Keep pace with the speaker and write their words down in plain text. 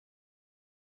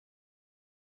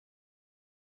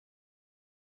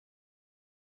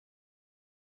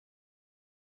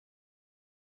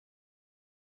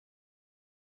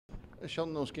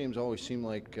Sheldon, those games always seem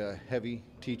like heavy,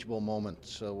 teachable moments.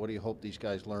 So what do you hope these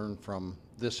guys learn from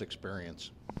this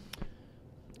experience?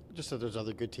 Just that there's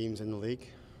other good teams in the league.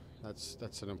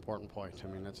 That's an important point. I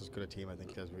mean, that's as good a team I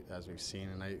think as we've seen,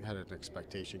 and I had an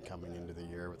expectation coming into the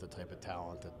year with the type of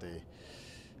talent that they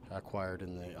acquired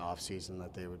in the offseason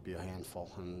that they would be a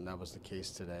handful, and that was the case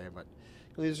today. But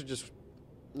these are just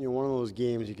one of those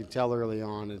games you can tell early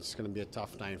on it's going to be a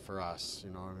tough night for us.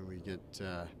 I mean, we get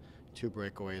two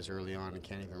breakaways early on and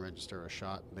can't even register a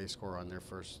shot. They score on their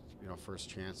first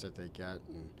chance that they get,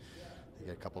 and they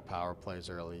get a couple power plays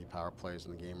early. Power plays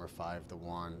in the game are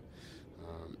 5-1.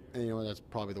 And that's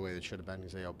probably the way it should have been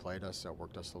because they outplayed us,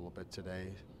 outworked us a little bit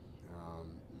today.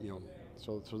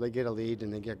 So they get a lead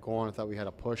and they get going. I thought we had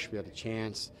a push, we had a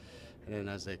chance, and then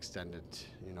as they extended,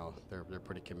 they're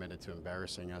pretty committed to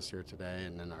embarrassing us here today,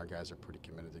 and then our guys are pretty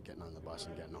committed to getting on the bus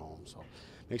and getting home. So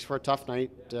makes for a tough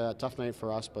night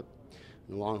for us, but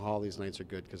in the long haul, these nights are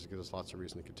good because it gives us lots of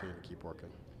reason to continue to keep working.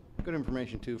 Good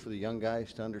information too for the young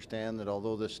guys to understand that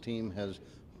although this team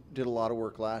did a lot of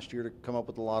work last year to come up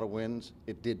with a lot of wins,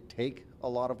 it did take a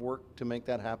lot of work to make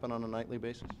that happen on a nightly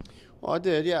basis. Well, it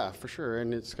did, yeah, for sure,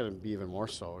 and it's going to be even more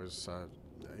so.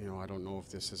 I don't know if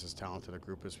this is as talented a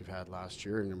group as we've had last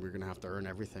year, and we're going to have to earn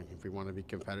everything. If we want to be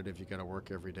competitive, you got to work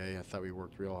every day. I thought we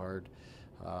worked real hard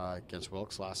against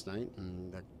Wilkes last night,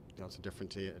 and it's a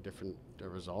different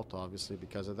result, obviously,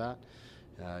 because of that.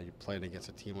 You're playing against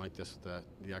a team like this,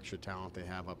 the extra talent they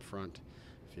have up front.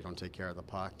 If you don't take care of the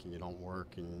puck and you don't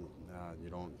work and you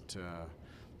don't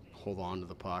hold on to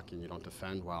the puck and you don't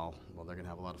defend well, they're going to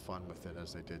have a lot of fun with it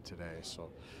as they did today. So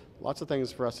lots of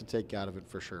things for us to take out of it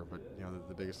for sure. But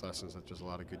the biggest lesson is that there's a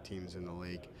lot of good teams in the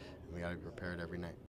league, and we got to be prepared every night.